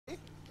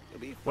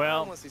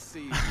Well,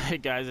 hey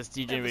guys, it's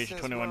DJ Invasion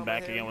 21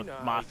 back again with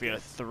Mafia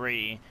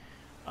 3.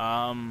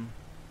 I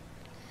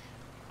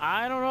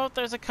don't know if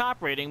there's a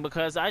cop rating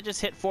because I just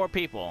hit 4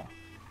 people.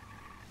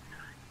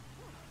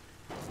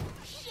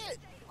 Shit,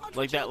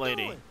 like that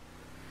lady. Doing?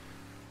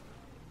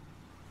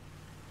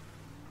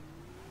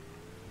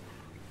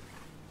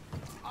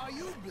 Are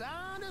you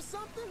blind or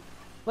something?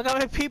 Look how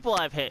many people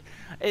I've hit.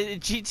 In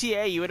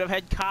GTA, you would have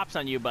had cops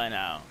on you by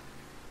now.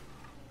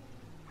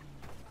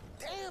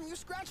 Damn, you're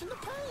scratching the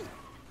paint.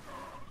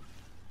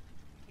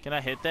 Can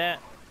I hit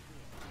that?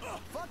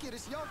 Fuck it,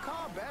 it's your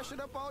car. Bash it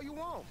up all you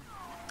want.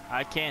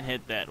 I can't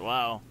hit that.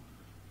 Wow.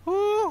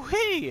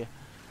 Woo-hee!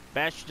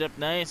 Bashed it up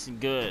nice and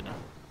good.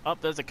 Oh,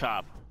 there's a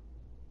cop.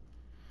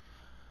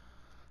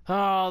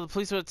 Oh, the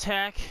police will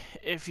attack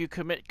if you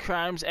commit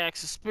crimes, act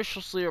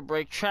suspiciously, or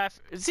break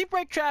traffic. See,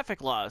 break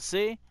traffic laws.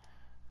 See,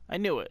 I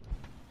knew it.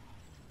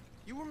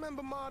 You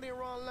remember Marty and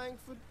Ron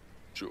Langford?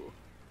 Sure.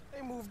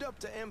 They moved up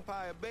to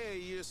Empire Bay a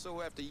year or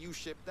so after you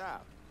shipped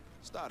out.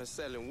 Started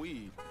selling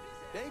weed.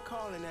 They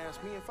call and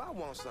ask me if I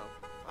want some.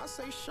 I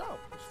say sure.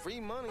 It's free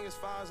money as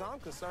far as I'm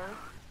concerned.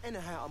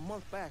 Anyhow, a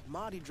month back,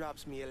 Marty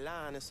drops me a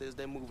line that says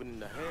they're moving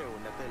into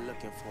heroin, that they're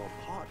looking for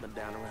a partner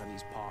down around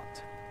these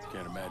parts.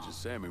 Can't imagine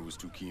Sammy was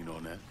too keen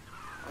on that.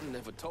 I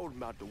never told him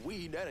about the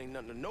weed. That ain't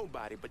nothing to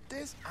nobody. But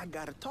this, I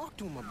gotta talk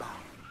to him about.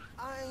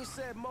 I ain't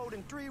said more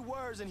than 3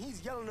 words, and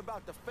he's yelling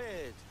about the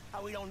feds.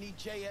 How we don't need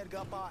J. Edgar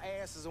up our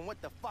asses, and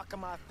what the fuck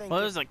am I thinking?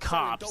 Well, there's the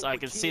cops. I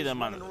can see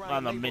them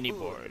on the mini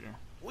board.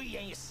 We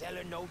ain't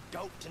selling no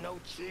dope to no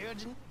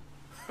children.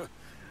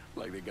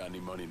 Like they got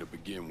any money to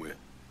begin with.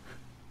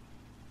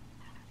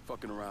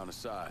 Fucking around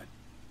aside,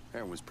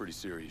 heroin's pretty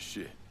serious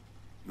shit.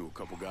 Knew a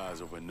couple guys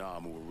over in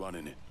Nam who were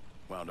running it.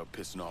 Wound up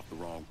pissing off the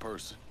wrong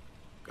person.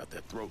 Got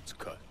their throats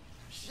cut.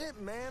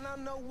 Shit, man, I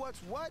know what's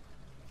what.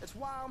 That's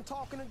why I'm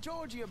talking to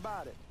Georgie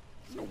about it.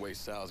 There's no way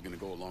Sal's gonna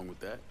go along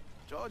with that.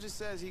 Georgie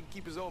says he can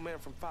keep his old man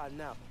from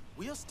fighting out.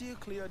 We'll still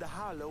clear the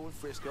hollow in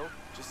Frisco,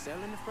 just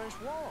selling the French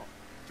Wall.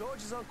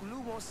 George's Uncle Lou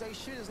won't say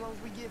shit as long as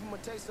we give him a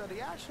taste of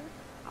the action.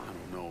 I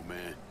don't know,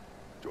 man.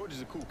 George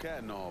is a cool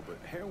cat and all, but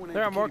heroin ain't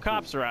There are more pool.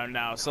 cops around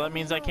now, so that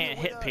means I can't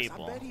hit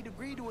people. I bet he'd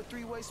agree to a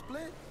 3-way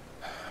split.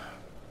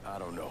 I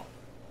don't know.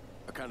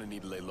 I kind of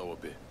need to lay low a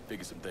bit,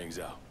 figure some things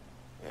out.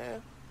 Yeah,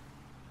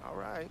 all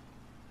right.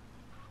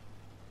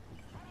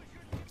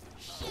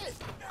 Shit,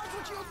 that's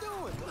what you're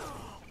doing.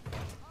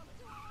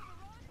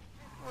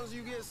 Once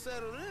you get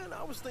settled in,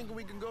 I was thinking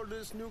we could go to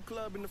this new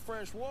club in the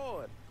French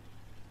Ward.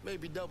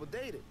 Maybe double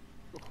date it.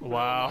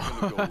 Wow.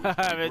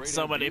 I've hit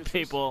so many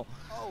people.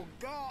 Oh,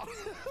 God.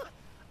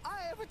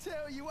 I ever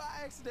tell you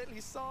I accidentally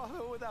saw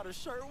her without a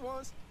shirt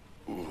once?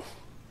 Ooh.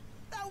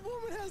 That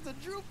woman has the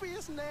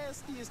droopiest,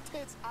 nastiest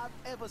tits I've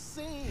ever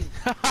seen.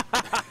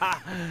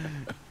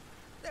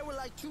 They were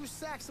like 2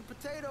 sacks of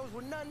potatoes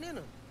with nothing in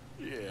them.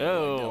 Yeah,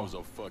 oh. Like that was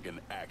a fucking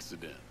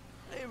accident.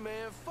 Hey,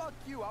 man, fuck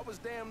you. I was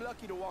damn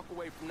lucky to walk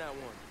away from that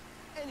one.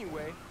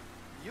 Anyway,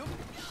 you...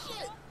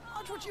 Shit!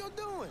 Watch what you're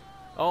doing.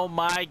 Oh,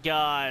 my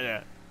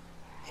God.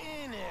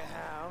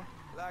 Anyhow,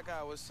 like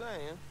I was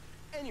saying,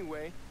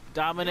 anyway...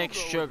 Dominic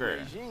Sugar.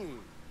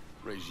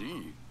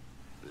 Regine?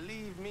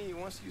 Believe me,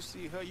 once you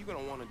see her, you're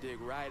gonna want to dig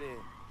right in.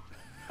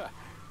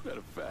 Matter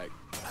of fact.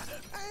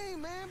 Hey,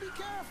 man, be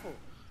careful.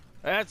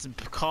 That's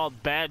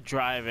called bad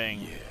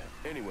driving.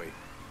 Yeah. Anyway.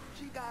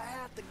 She got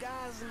half the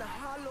guys in the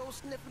hollow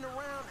sniffing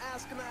around,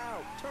 asking her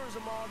out. Turns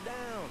them all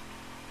down.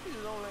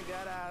 She's only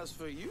got eyes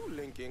for you,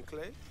 Lincoln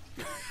Clay.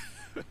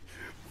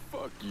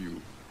 Fuck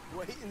you.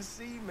 Wait and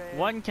see, man.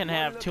 One can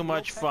have too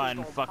much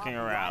fun fucking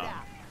around.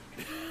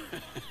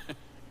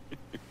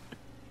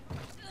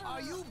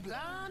 Are you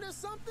blind or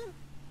something?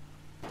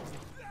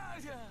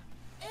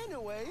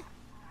 Anyway.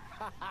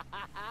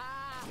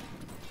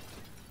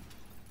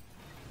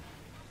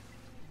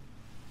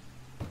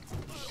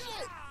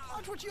 Shit!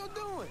 Watch what you're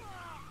doing.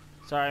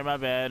 Sorry, my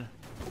bad.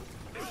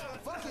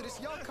 Fuck it, it's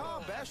your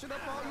car. Bash it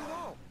up all you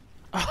want.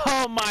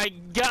 Oh my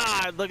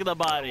God! Look at the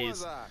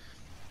bodies.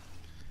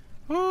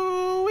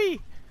 Woo-wee!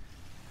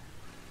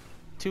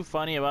 Too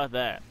funny about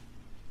that.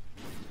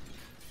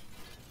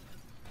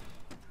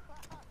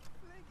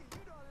 Lincoln, you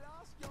done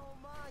lost your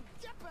mind.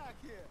 Get back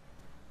here.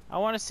 I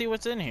want to see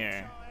what's in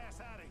here.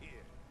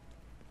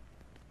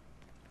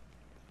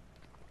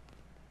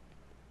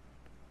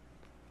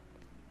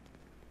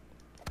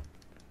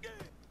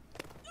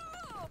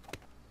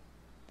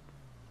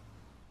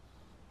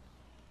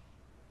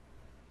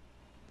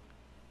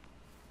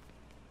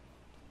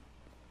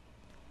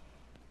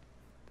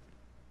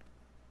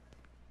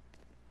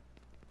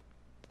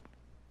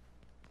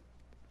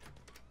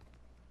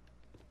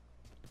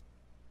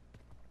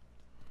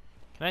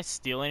 Can I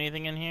steal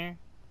anything in here?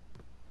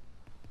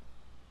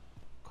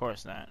 Of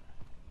course not.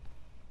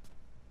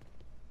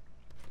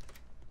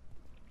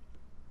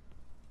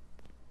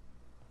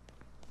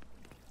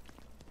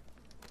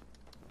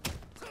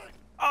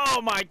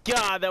 Oh my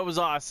God, that was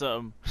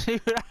awesome.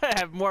 Dude, I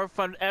have more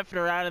fun effing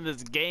around in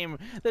this game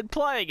than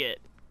playing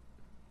it.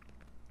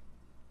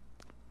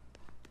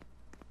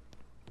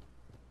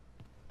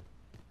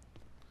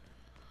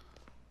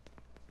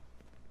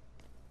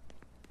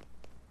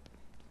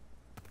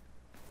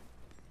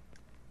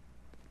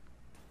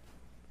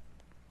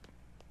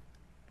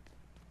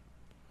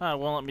 Oh, it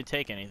won't let me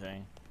take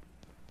anything.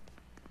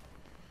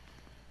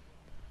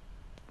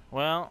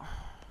 Well,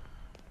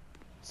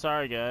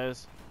 sorry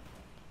guys.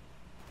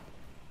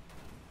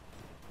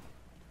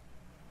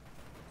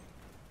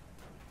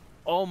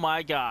 Oh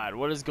my god,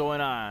 what is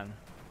going on?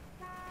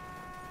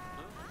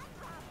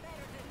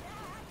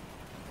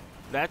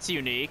 That's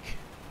unique.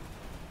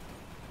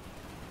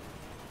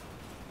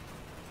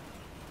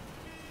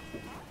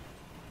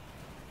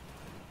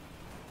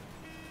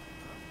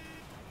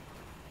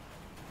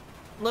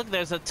 Look,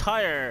 there's a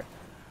tire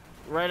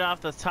right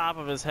off the top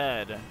of his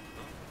head.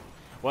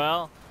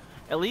 Well,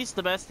 at least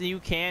the best thing you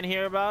can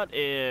hear about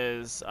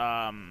is,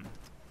 what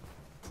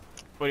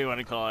do you want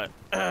to call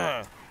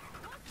it?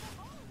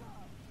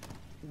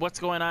 What's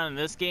going on in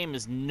this game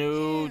is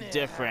no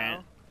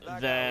different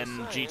than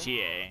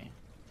GTA.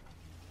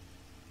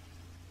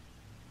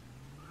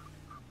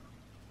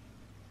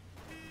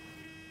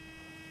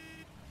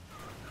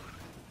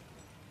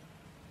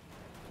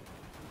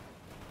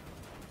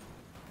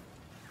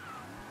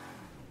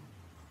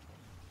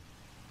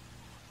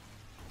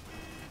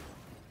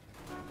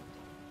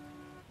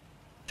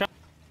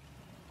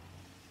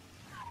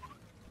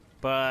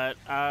 But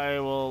I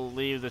will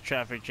leave the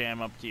traffic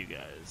jam up to you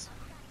guys.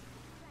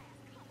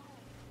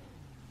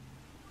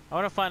 I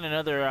want to find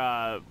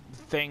another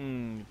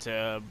thing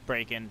to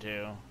break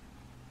into.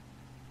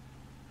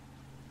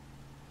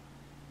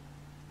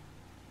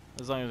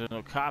 As long as there's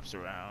no cops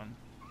around.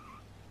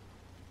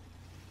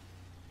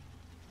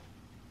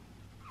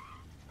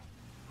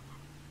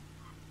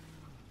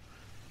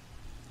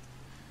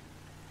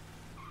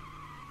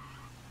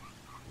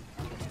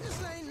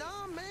 This ain't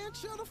none, man.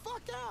 Chill the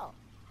fuck out.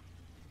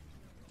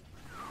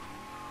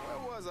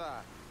 Where was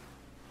I?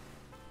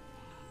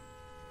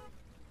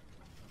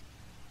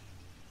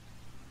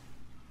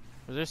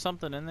 Was there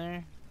something in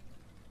there?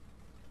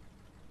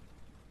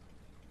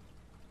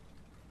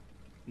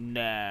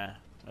 Nah,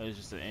 it was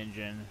just an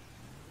engine.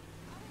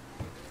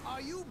 Are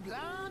you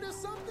blind or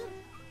something?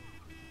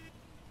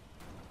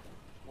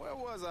 Where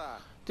was I?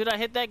 Dude, I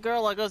hit that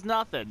girl like it was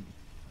nothing.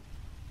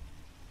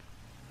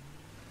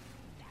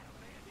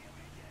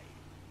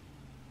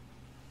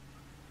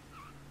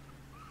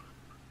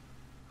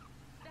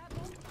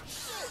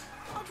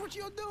 Watch what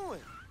you're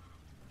doing.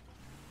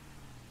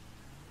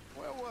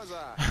 Where was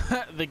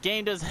I? The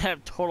game doesn't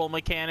have total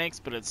mechanics,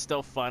 but it's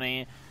still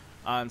funny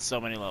on so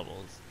many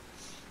levels.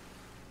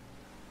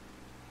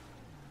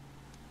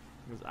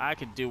 Because I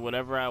could do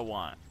whatever I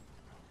want,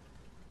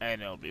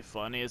 and it'll be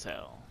funny as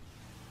hell.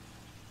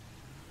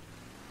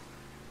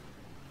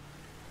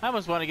 I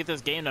almost want to get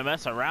this game to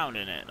mess around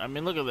in it. I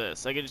mean, look at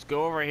this. I could just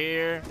go over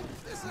here,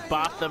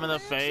 bop them in the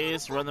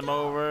face, run them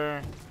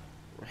over,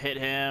 hit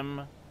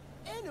him,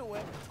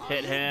 Anyway,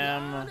 hit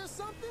him,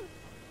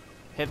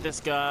 hit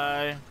this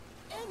guy,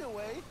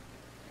 Anyway,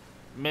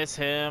 miss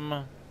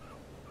him,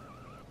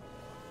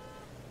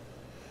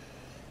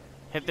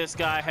 hit this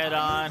guy head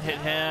on, hit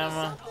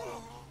him,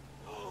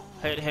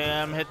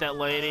 hit that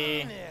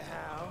lady.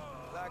 anyhow,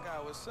 like I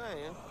was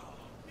saying.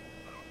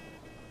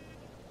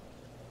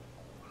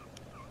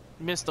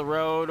 Missed the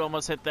road,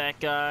 almost hit that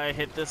guy,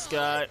 hit this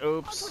guy, Watch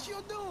oops. what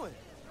you're doing.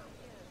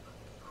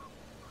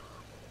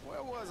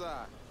 Where was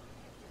I?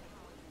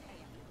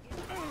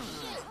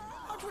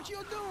 Watch what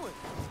you're doing.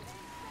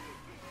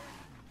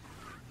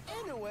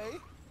 Anyway,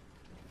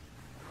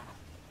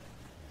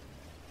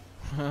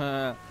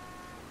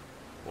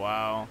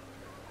 Wow.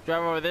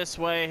 Drive over this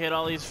way, hit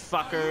all these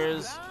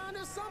fuckers, blind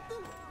or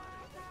something?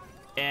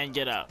 and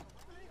get up.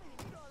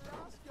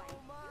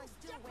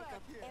 Still wake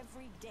up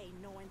every day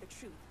knowing the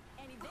truth,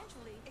 and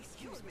eventually,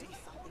 excuse me,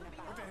 something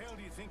about What the hell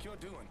do you think you're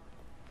doing?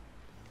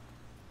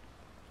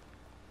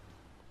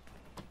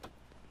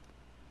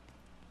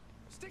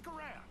 Stick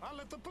around. I'll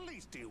let the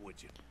police deal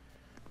with you.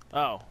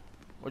 Oh,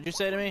 what'd you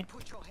say to me?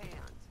 Put your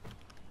hands.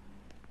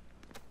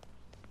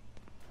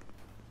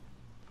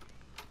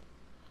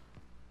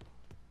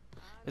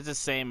 It's the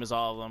same as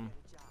all of them.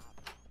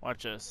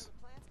 Watch this.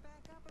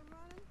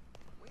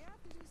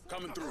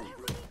 Coming through.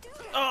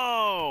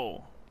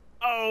 Oh!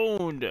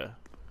 Owned!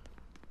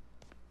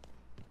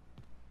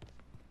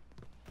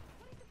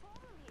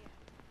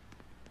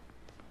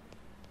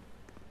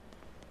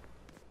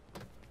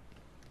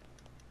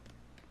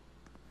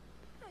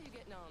 how you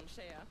getting on,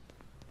 Sheriff?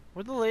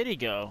 Where'd the lady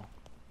go?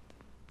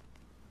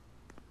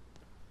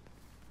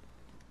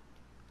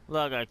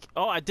 Look,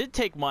 oh, I did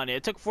take money. I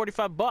took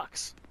 45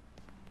 bucks.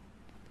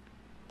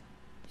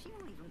 She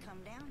won't even come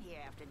down here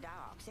after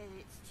dark. Says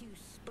it's too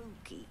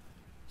spooky.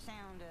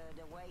 Sound of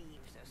the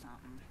waves or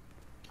something.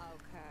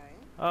 Okay.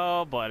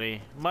 Oh,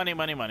 buddy. Money,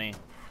 money, money.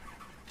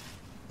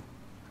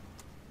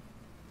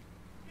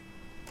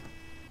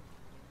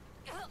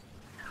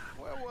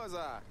 Where was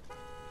I?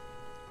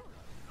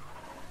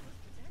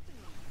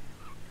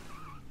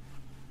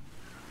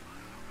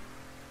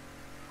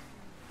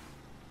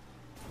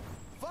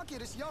 Fuck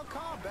it, it's your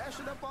car. Bash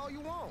it up all you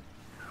want.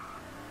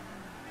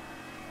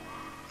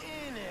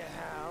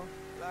 Anyhow,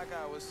 like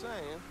I was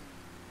saying.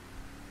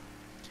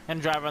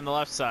 And drive on the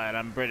left side.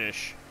 I'm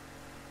British.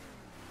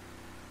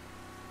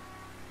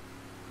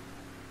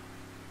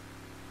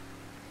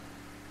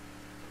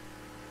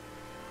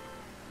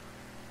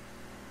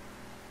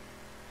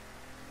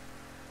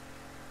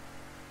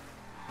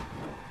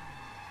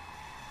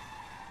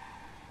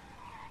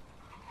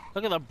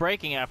 Look at the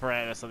braking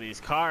apparatus of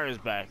these cars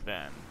back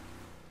then.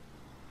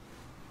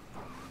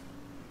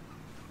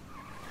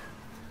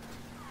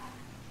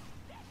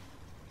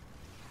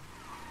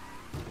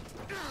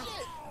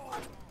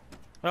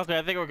 Okay,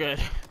 I think we're good.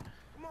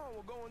 Come on,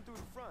 we're going through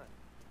the front.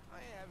 I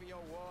ain't having your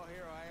wall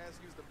here or I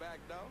ask use the back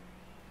door.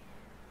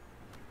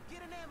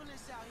 Get an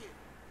ambulance out here.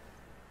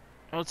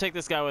 We'll take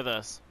this guy with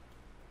us.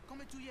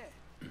 Coming to yet.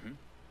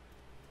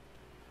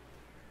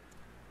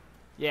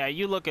 Yeah,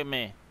 you look at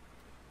me.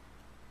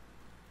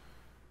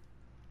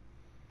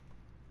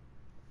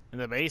 In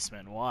the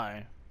basement,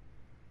 why?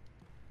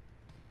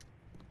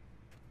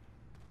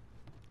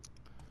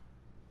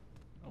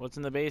 What's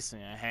in the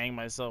basement? I hang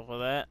myself with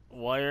that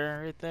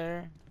wire right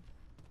there.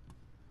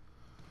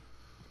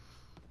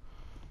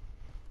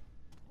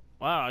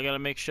 Wow, I got a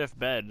makeshift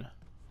bed.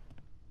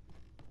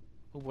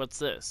 Ooh, what's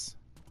this?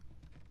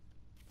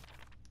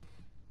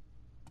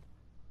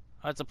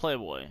 That's a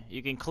Playboy.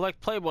 You can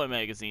collect Playboy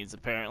magazines,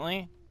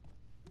 apparently.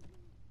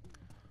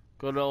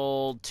 Good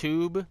old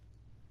tube.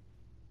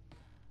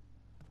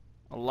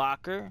 A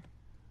locker.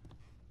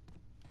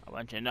 A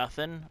bunch of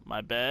nothing.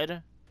 My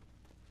bed.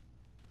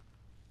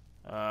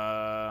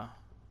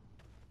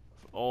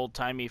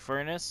 Old-timey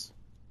furnace.